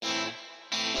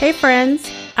Hey friends,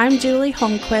 I'm Julie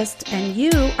Holmquist, and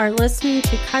you are listening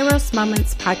to Kairos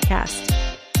Moments Podcast.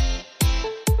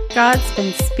 God's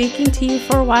been speaking to you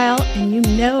for a while, and you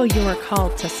know you are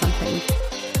called to something.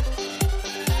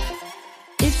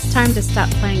 It's time to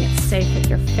stop playing it safe with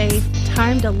your faith,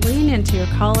 time to lean into your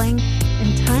calling,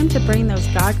 and time to bring those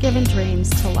God-given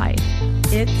dreams to life.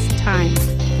 It's time.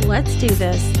 Let's do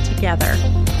this together.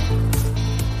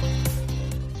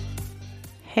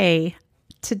 Hey,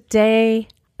 today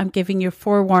I'm giving you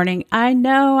forewarning. I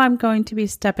know I'm going to be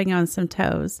stepping on some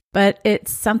toes, but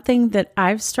it's something that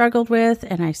I've struggled with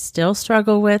and I still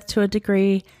struggle with to a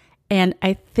degree, and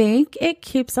I think it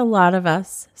keeps a lot of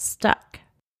us stuck.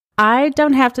 I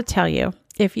don't have to tell you,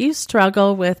 if you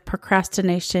struggle with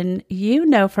procrastination, you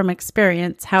know from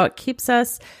experience how it keeps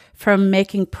us from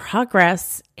making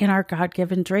progress in our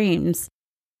God-given dreams.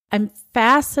 I'm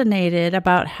fascinated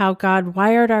about how God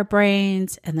wired our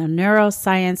brains and the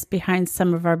neuroscience behind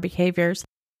some of our behaviors.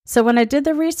 So when I did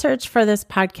the research for this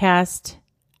podcast,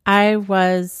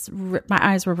 my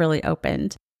eyes were really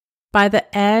opened. By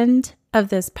the end of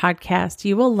this podcast,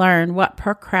 you will learn what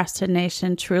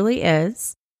procrastination truly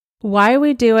is, why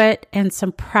we do it, and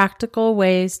some practical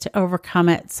ways to overcome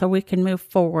it so we can move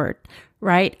forward,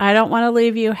 right? I don't want to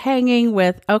leave you hanging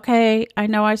with, okay, I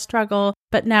know I struggle,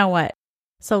 but now what?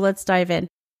 So let's dive in.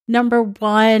 Number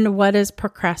one, what is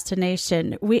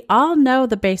procrastination? We all know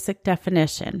the basic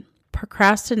definition.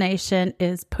 Procrastination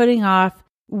is putting off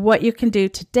what you can do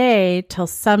today till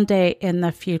someday in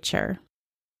the future.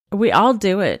 We all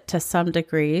do it to some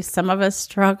degree. Some of us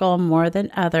struggle more than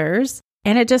others,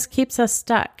 and it just keeps us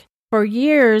stuck. For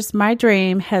years, my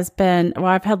dream has been,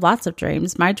 I've had lots of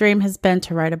dreams. My dream has been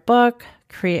to write a book,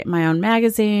 create my own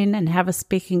magazine, and have a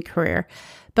speaking career.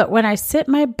 But when I sit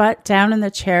my butt down in the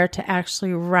chair to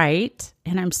actually write,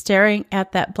 and I'm staring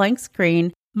at that blank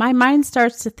screen, my mind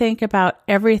starts to think about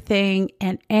everything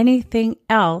and anything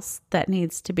else that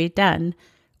needs to be done,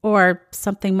 or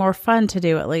something more fun to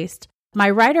do at least. My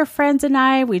writer friends and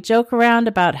I, we joke around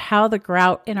about how the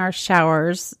grout in our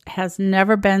showers has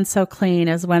never been so clean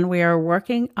as when we are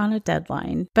working on a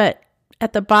deadline. But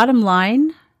at the bottom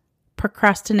line,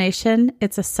 procrastination,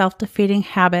 it's a self-defeating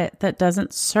habit that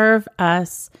doesn't serve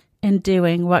us in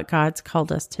doing what God's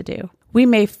called us to do. We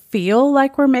may feel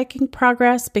like we're making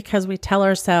progress because we tell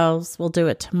ourselves we'll do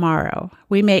it tomorrow.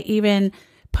 We may even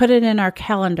put it in our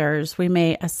calendars. We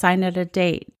may assign it a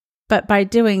date. But by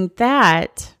doing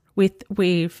that,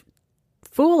 we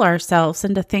fool ourselves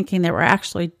into thinking that we're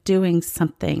actually doing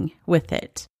something with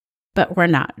it. But we're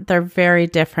not. They're very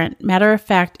different. Matter of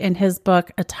fact, in his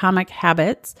book, Atomic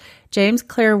Habits, James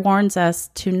Clear warns us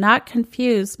to not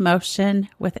confuse motion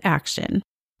with action.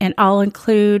 And I'll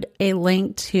include a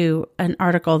link to an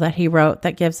article that he wrote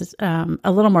that gives us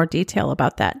a little more detail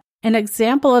about that. An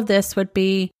example of this would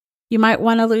be you might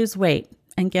want to lose weight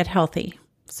and get healthy.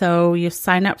 So you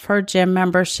sign up for a gym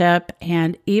membership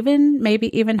and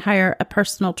maybe even hire a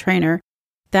personal trainer.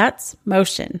 That's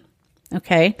motion.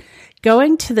 Okay.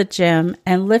 Going to the gym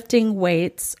and lifting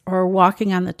weights or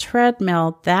walking on the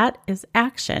treadmill, that is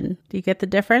action. Do you get the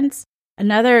difference?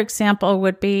 Another example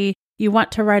would be you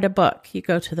want to write a book. You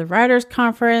go to the writer's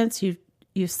conference, you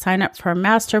sign up for a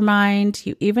mastermind,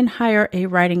 you even hire a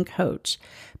writing coach.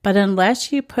 But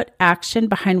unless you put action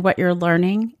behind what you're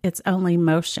learning, it's only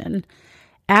motion.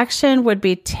 Action would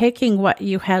be taking what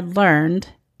you had learned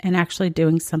and actually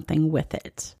doing something with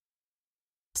it.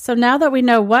 So now that we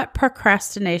know what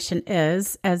procrastination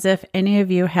is, as if any of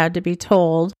you had to be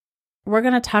told, we're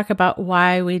going to talk about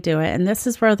why we do it. And this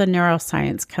is where the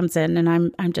neuroscience comes in,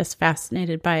 and I'm just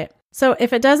fascinated by it. So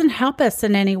if it doesn't help us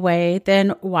in any way,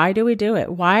 then why do we do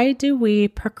it? Why do we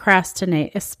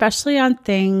procrastinate, especially on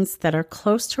things that are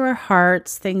close to our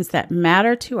hearts, things that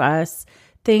matter to us,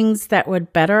 things that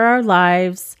would better our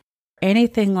lives,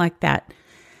 anything like that?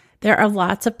 There are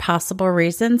lots of possible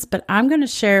reasons, but I'm going to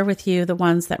share with you the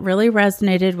ones that really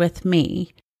resonated with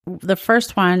me. The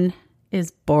first one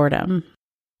is boredom.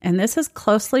 And this is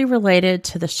closely related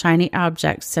to the shiny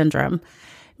object syndrome,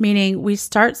 meaning we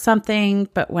start something,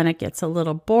 but when it gets a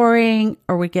little boring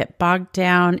or we get bogged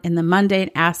down in the mundane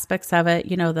aspects of it,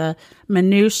 the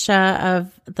minutia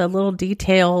of the little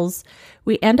details,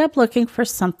 we end up looking for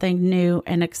something new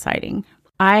and exciting.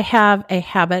 I have a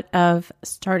habit of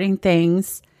starting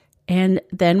things, and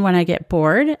then when I get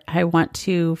bored, I want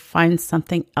to find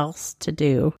something else to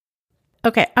do.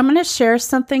 Okay, I'm going to share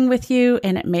something with you,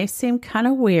 and it may seem kind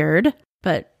of weird,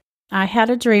 but I had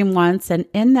a dream once, and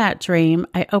in that dream,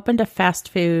 I opened a fast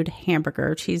food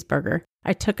cheeseburger.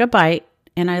 I took a bite,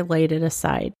 and I laid it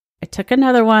aside. I took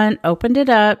another one, opened it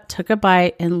up, took a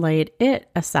bite, and laid it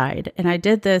aside. And I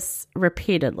did this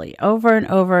repeatedly over and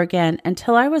over again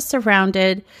until I was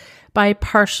surrounded by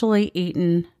partially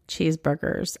eaten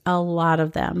cheeseburgers, a lot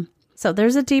of them. So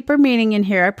there's a deeper meaning in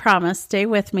here, I promise. Stay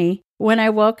with me. When I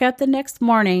woke up the next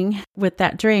morning with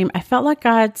that dream, I felt like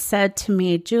God said to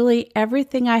me, Julie,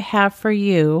 everything I have for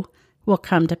you will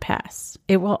come to pass.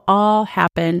 It will all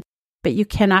happen, but you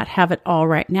cannot have it all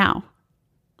right now,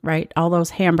 right? All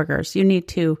those hamburgers. You need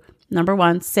to, number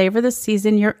one, savor the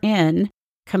season you're in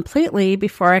completely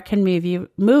before I can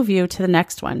move you to the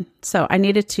next one. So I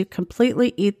needed to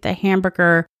completely eat the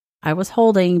hamburger I was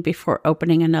holding before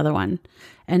opening another one.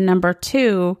 And number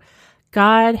two,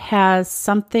 God has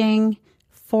something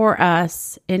for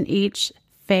us in each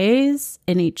phase,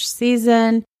 in each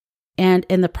season, and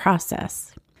in the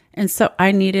process. And so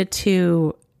I needed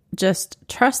to just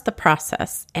trust the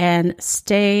process and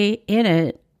stay in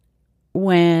it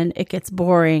when it gets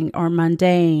boring or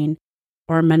mundane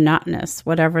or monotonous,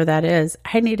 whatever that is.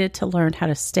 I needed to learn how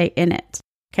to stay in it.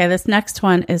 Okay, this next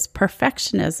one is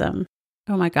perfectionism.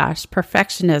 Oh my gosh,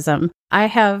 perfectionism. I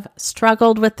have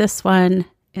struggled with this one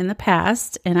in the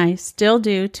past, and I still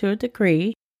do to a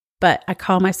degree, but I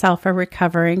call myself a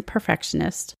recovering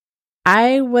perfectionist.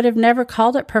 I would have never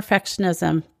called it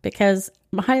perfectionism because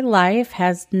my life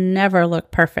has never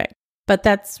looked perfect, but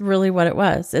that's really what it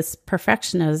was. It's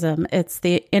perfectionism. It's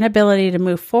the inability to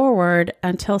move forward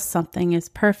until something is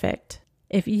perfect.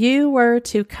 If you were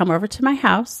to come over to my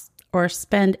house or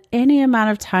spend any amount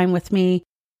of time with me,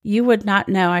 you would not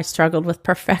know I struggled with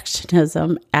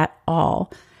perfectionism at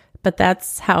all. But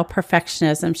that's how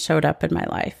perfectionism showed up in my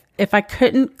life. If I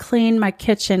couldn't clean my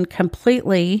kitchen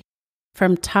completely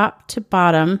from top to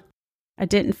bottom, I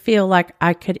didn't feel like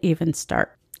I could even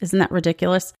start. Isn't that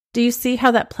ridiculous? Do you see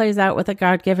how that plays out with a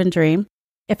God-given dream?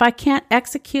 If I can't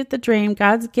execute the dream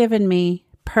God's given me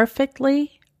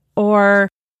perfectly, or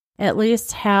at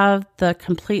least have the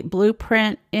complete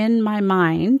blueprint in my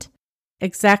mind,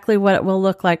 exactly what it will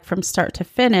look like from start to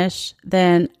finish,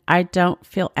 then I don't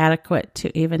feel adequate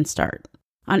to even start.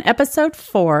 On episode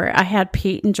 4, I had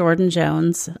Pete and Jordan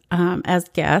Jones as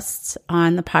guests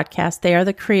on the podcast. They are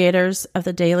the creators of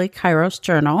the Daily Kairos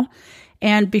Journal.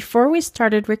 And before we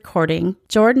started recording,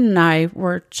 Jordan and I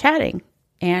were chatting,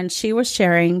 and she was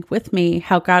sharing with me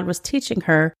how God was teaching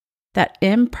her that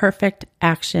imperfect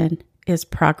action is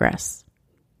progress.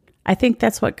 I think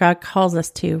that's what God calls us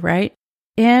to, right?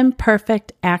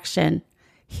 Imperfect action.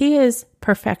 He is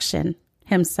perfection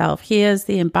himself. He is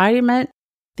the embodiment,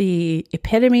 the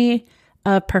epitome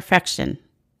of perfection.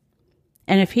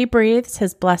 And if he breathes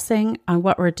his blessing on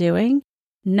what we're doing,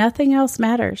 nothing else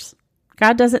matters.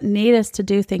 God doesn't need us to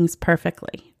do things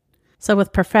perfectly. So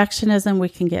with perfectionism, we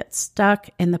can get stuck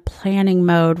in the planning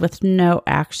mode with no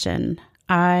action.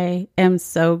 I am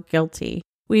so guilty.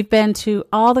 We've been to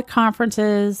all the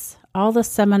conferences, all the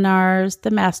seminars,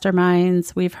 the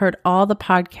masterminds. We've heard all the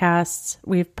podcasts.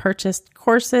 We've purchased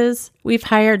courses. We've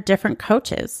hired different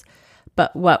coaches.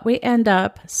 But what we end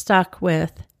up stuck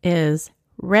with is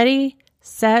ready,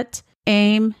 set,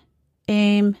 aim,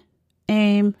 aim,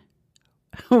 aim.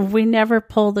 We never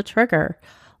pull the trigger.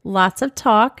 Lots of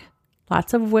talk,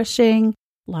 lots of wishing,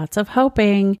 lots of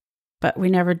hoping, but we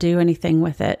never do anything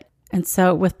with it. And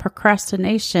so with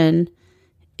procrastination,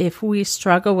 if we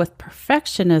struggle with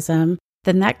perfectionism,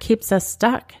 then that keeps us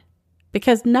stuck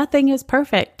because nothing is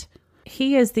perfect.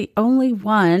 He is the only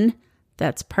one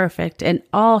that's perfect, and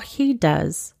all he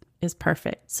does is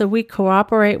perfect. So we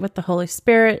cooperate with the Holy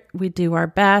Spirit, we do our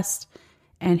best,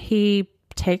 and he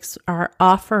takes our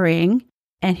offering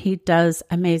and he does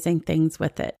amazing things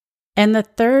with it. And the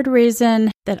third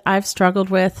reason that I've struggled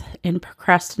with in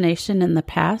procrastination in the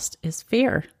past is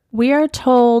fear. We are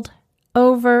told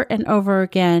over and over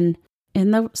again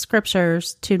in the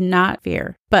scriptures to not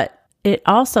fear, but it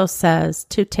also says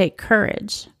to take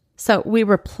courage. So we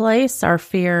replace our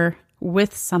fear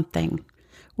with something.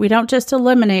 We don't just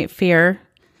eliminate fear,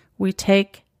 we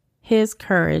take his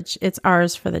courage. It's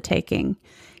ours for the taking.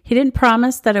 He didn't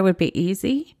promise that it would be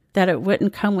easy, that it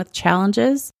wouldn't come with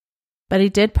challenges, but he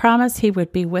did promise he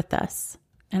would be with us.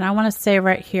 And I want to say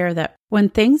right here that when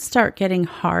things start getting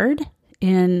hard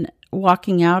in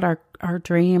walking out our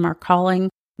dream, our calling,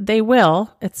 they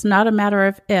will. It's not a matter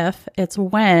of if, it's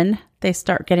when they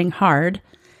start getting hard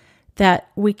that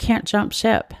we can't jump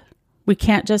ship. We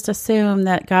can't just assume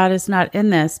that God is not in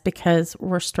this because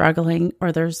we're struggling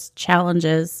or there's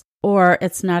challenges or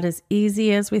it's not as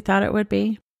easy as we thought it would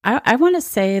be. I want to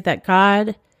say that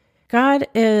God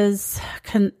is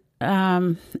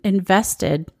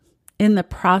invested in the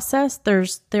process.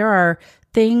 There are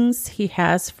things he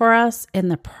has for us in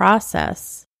the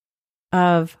process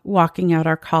of walking out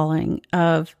our calling,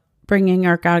 of bringing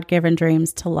our God-given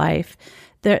dreams to life.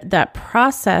 That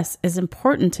process is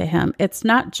important to him. It's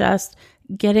not just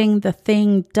getting the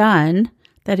thing done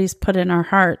that he's put in our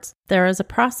hearts. There is a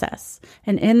process.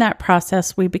 And in that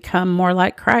process, we become more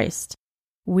like Christ.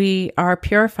 We are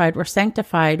purified. We're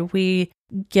sanctified. He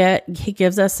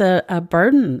gives us a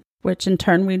burden, which in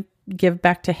turn we give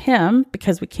back to him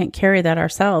because we can't carry that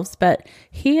ourselves. But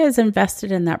he is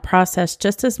invested in that process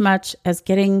just as much as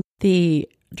getting the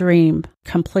dream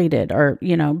completed or,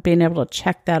 being able to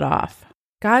check that off.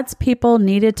 God's people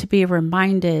needed to be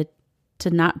reminded to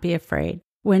not be afraid.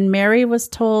 When Mary was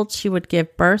told she would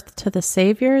give birth to the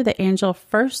Savior, the angel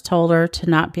first told her to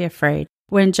not be afraid.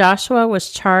 When Joshua was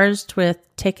charged with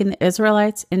taking the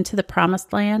Israelites into the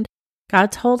promised land,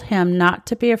 God told him not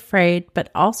to be afraid, but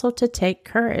also to take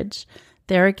courage.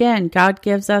 There again, God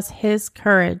gives us his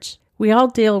courage. We all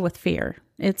deal with fear.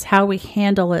 It's how we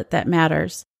handle it that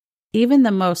matters. Even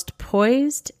the most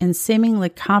poised and seemingly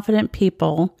confident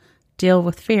people deal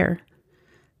with fear.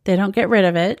 They don't get rid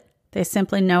of it. They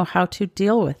simply know how to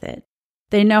deal with it.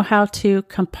 They know how to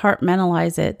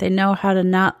compartmentalize it. They know how to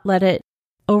not let it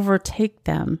overtake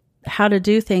them, how to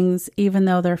do things even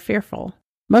though they're fearful.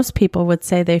 Most people would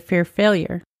say they fear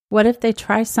failure. What if they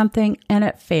try something and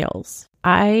it fails?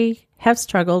 I have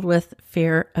struggled with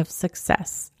fear of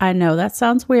success. I know that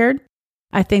sounds weird.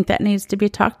 I think that needs to be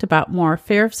talked about more.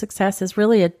 Fear of success is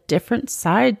really a different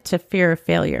side to fear of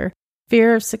failure.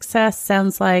 Fear of success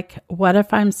sounds like, what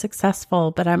if I'm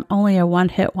successful, but I'm only a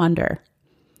one-hit wonder?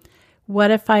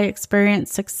 What if I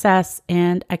experience success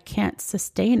and I can't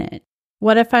sustain it?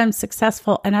 What if I'm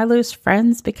successful and I lose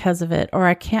friends because of it, or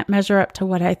I can't measure up to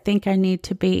what I think I need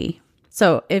to be?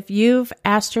 So if you've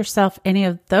asked yourself any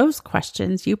of those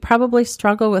questions, you probably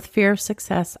struggle with fear of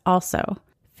success also.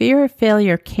 Fear of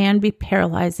failure can be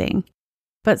paralyzing,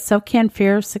 but so can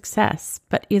fear of success.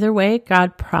 But either way,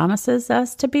 God promises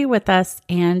us to be with us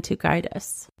and to guide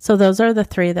us. So those are the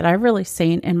three that I've really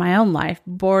seen in my own life: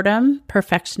 boredom,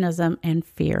 perfectionism, and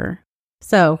fear.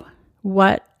 So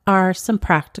what are some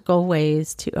practical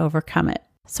ways to overcome it?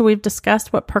 So we've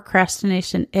discussed what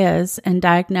procrastination is and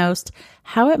diagnosed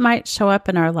how it might show up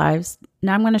in our lives.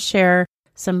 Now I'm going to share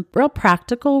some real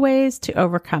practical ways to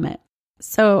overcome it.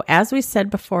 So as we said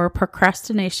before,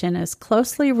 procrastination is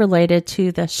closely related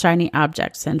to the shiny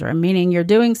object syndrome, meaning you're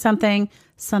doing something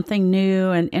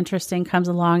new and interesting comes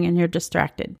along and you're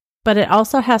distracted. But it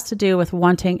also has to do with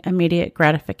wanting immediate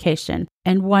gratification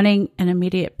and wanting an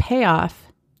immediate payoff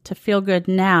to feel good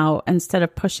now instead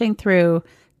of pushing through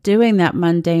doing that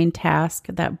mundane task,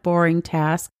 that boring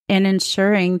task, and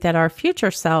ensuring that our future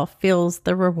self feels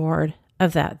the reward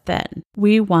of that then.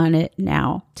 We want it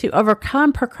now. To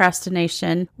overcome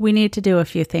procrastination, we need to do a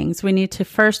few things. We need to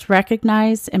first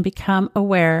recognize and become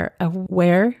aware of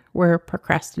where we're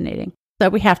procrastinating. So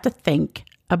we have to think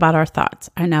about our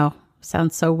thoughts. I know,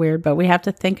 sounds so weird, but we have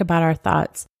to think about our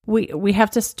thoughts. We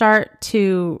have to start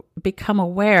to become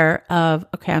aware of,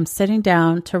 okay, I'm sitting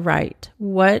down to write.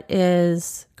 What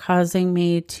is causing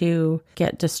me to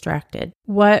get distracted?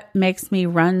 What makes me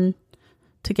run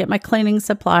to get my cleaning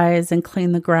supplies and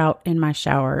clean the grout in my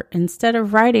shower instead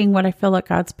of writing what I feel like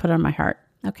God's put on my heart?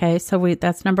 Okay, so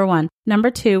that's number one. Number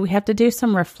two, we have to do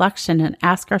some reflection and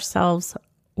ask ourselves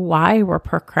why we're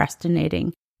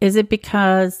procrastinating. Is it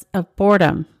because of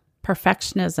boredom,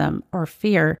 perfectionism, or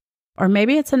fear? Or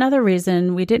maybe it's another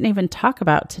reason we didn't even talk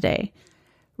about today.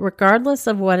 Regardless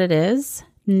of what it is,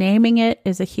 naming it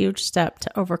is a huge step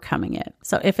to overcoming it.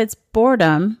 So if it's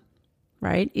boredom,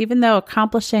 right, even though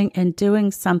accomplishing and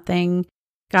doing something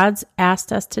God's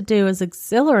asked us to do is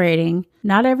exhilarating,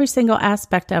 not every single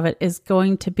aspect of it is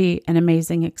going to be an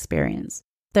amazing experience.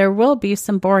 There will be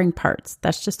some boring parts.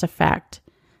 That's just a fact.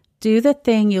 Do the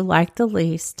thing you like the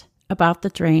least about the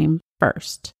dream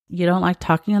first. You don't like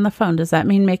talking on the phone. Does that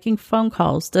mean making phone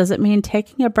calls? Does it mean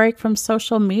taking a break from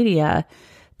social media,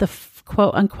 the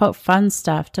quote unquote fun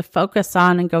stuff, to focus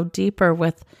on and go deeper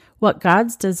with what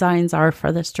God's designs are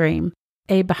for this dream?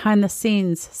 A behind the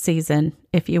scenes season,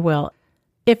 if you will.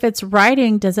 If it's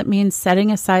writing, does it mean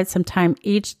setting aside some time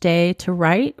each day to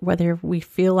write, whether we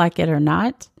feel like it or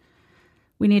not?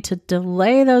 We need to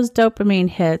delay those dopamine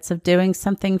hits of doing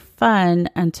something fun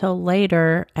until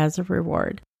later as a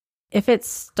reward. If it's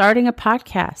starting a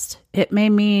podcast, it may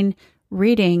mean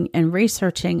reading and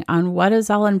researching on what is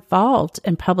all involved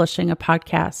in publishing a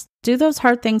podcast. Do those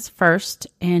hard things first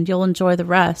and you'll enjoy the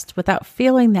rest without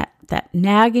feeling that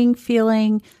nagging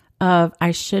feeling of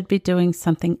I should be doing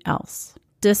something else.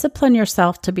 Discipline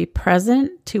yourself to be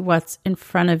present to what's in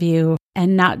front of you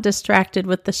and not distracted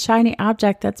with the shiny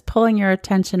object that's pulling your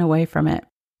attention away from it.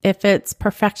 If it's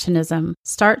perfectionism,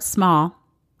 start small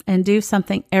and do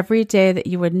something every day that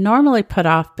you would normally put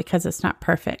off because it's not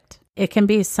perfect. It can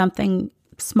be something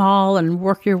small and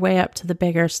work your way up to the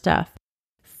bigger stuff.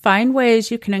 Find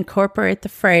ways you can incorporate the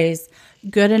phrase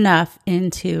good enough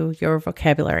into your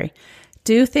vocabulary.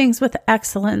 Do things with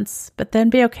excellence, but then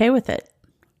be okay with it.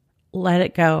 Let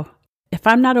it go. If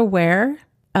I'm not aware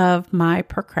of my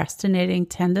procrastinating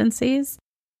tendencies,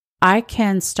 I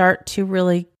can start to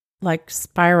really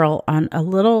spiral on a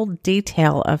little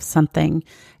detail of something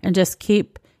and just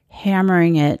keep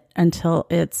hammering it until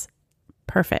it's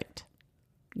perfect.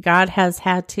 God has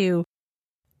had to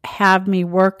have me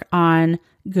work on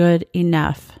good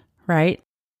enough, right?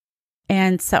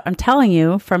 And so I'm telling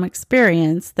you from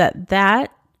experience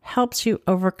that helps you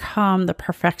overcome the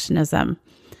perfectionism.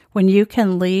 When you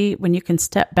can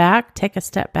step back, take a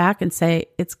step back and say,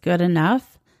 it's good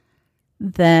enough,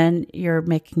 then you're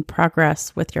making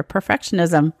progress with your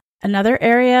perfectionism. Another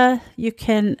area you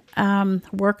can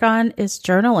work on is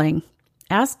journaling.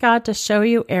 Ask God to show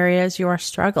you areas you are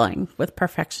struggling with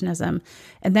perfectionism,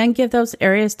 and then give those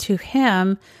areas to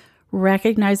Him,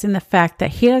 recognizing the fact that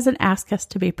He doesn't ask us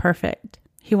to be perfect.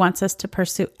 He wants us to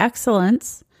pursue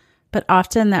excellence, but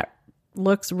often that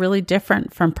looks really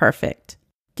different from perfect.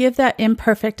 Give that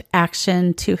imperfect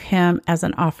action to Him as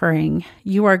an offering.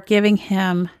 You are giving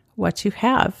Him what you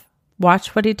have.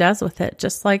 Watch what He does with it.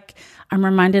 Just like I'm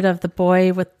reminded of the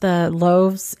boy with the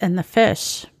loaves and the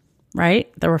fish,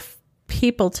 right? There were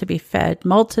people to be fed,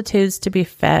 multitudes to be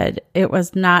fed. It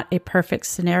was not a perfect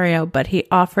scenario, but He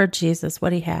offered Jesus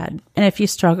what He had. And if you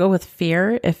struggle with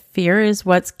fear, if fear is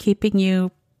what's keeping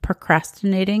you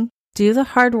procrastinating, do the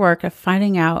hard work of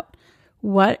finding out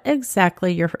what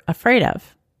exactly you're afraid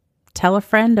of. Tell a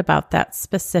friend about that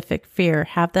specific fear.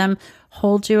 Have them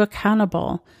hold you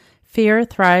accountable. Fear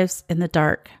thrives in the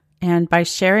dark, and by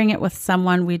sharing it with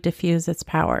someone, we diffuse its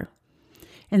power.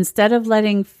 Instead of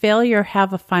letting failure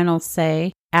have a final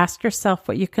say, ask yourself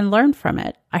what you can learn from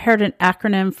it. I heard an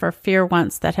acronym for fear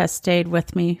once that has stayed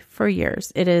with me for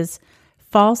years. It is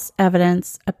false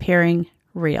evidence appearing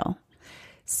real.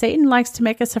 Satan likes to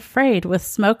make us afraid with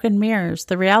smoke and mirrors.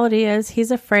 The reality is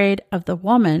he's afraid of the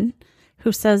woman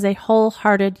who says a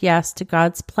wholehearted yes to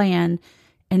God's plan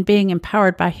and being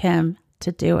empowered by Him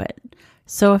to do it.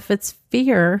 So if it's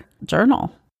fear,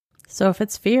 journal. So if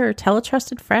it's fear, tell a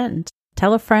trusted friend.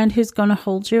 Tell a friend who's going to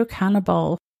hold you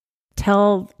accountable.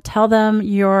 Tell them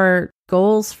your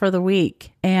goals for the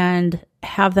week and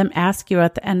have them ask you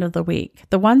at the end of the week.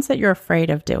 The ones that you're afraid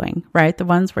of doing, right? The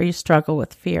ones where you struggle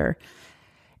with fear.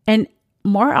 And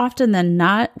more often than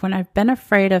not, when I've been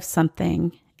afraid of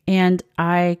something and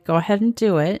I go ahead and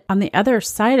do it, on the other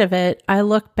side of it, I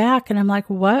look back and I'm like,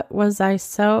 what was I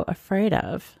so afraid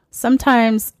of?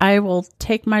 Sometimes I will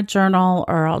take my journal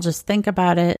or I'll just think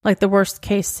about it, like the worst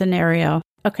case scenario.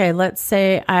 Okay, let's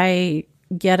say I'm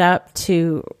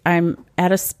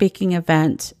at a speaking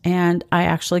event and I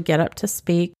actually get up to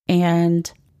speak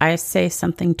and I say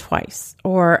something twice,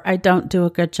 or I don't do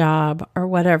a good job, or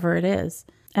whatever it is.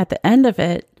 At the end of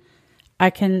it, I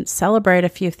can celebrate a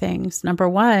few things. Number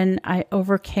one, I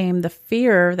overcame the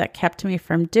fear that kept me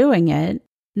from doing it.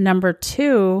 Number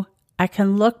two, I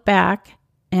can look back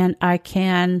and I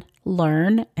can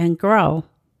learn and grow.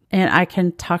 And I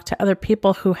can talk to other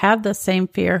people who have the same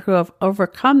fear, who have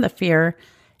overcome the fear,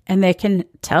 and they can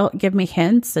give me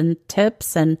hints and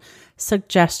tips and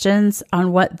suggestions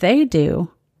on what they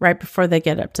do right before they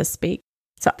get up to speak.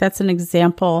 So that's an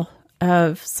example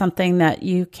of something that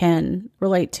you can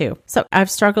relate to. So I've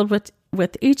struggled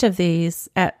with each of these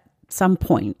at some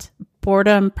point: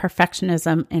 boredom,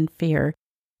 perfectionism, and fear.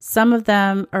 Some of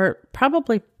them are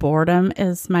probably boredom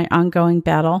is my ongoing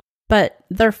battle, but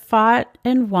they're fought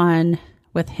and won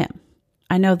with Him.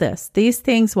 I know this. These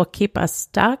things will keep us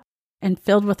stuck and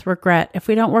filled with regret if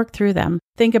we don't work through them.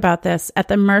 Think about this. At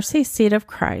the mercy seat of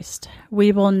Christ,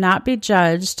 we will not be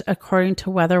judged according to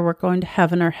whether we're going to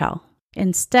heaven or hell.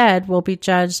 Instead, we'll be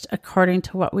judged according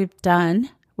to what we've done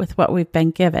with what we've been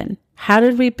given. How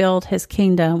did we build His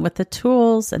kingdom with the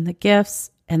tools and the gifts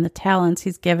and the talents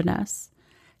He's given us?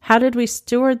 How did we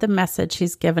steward the message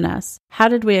He's given us? How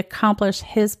did we accomplish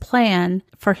His plan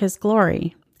for His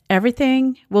glory?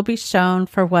 Everything will be shown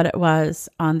for what it was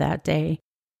on that day.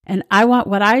 And I want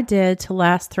what I did to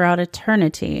last throughout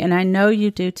eternity, and I know you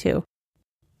do too.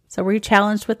 So were you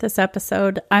challenged with this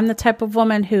episode? I'm the type of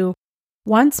woman who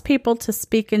wants people to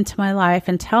speak into my life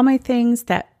and tell me things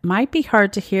that might be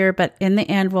hard to hear, but in the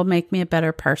end will make me a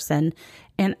better person.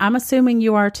 And I'm assuming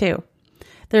you are too.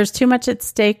 There's too much at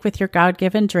stake with your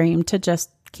God-given dream to just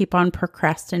keep on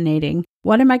procrastinating.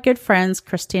 One of my good friends,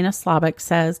 Christina Slavic,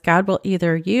 says God will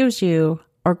either use you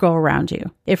or go around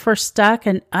you. If we're stuck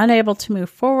and unable to move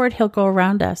forward, he'll go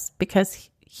around us because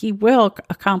he will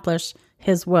accomplish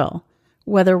his will,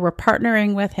 whether we're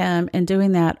partnering with him in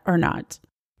doing that or not.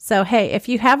 So, hey, if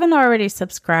you haven't already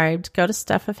subscribed, go to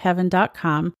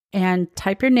stuffofheaven.com and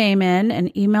type your name in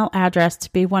and email address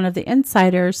to be one of the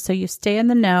insiders so you stay in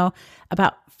the know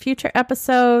about future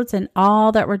episodes and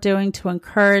all that we're doing to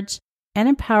encourage and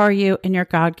empower you in your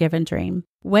God-given dream.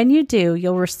 When you do,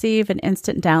 you'll receive an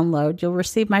instant download. You'll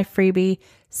receive my freebie,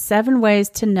 7 ways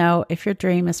to know if your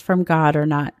dream is from God or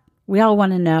not. We all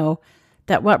want to know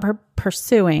that what we're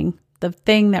pursuing, the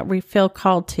thing that we feel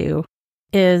called to,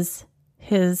 is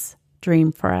his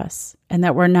dream for us, and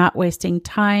that we're not wasting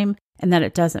time and that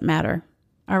it doesn't matter.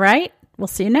 All right, we'll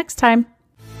see you next time.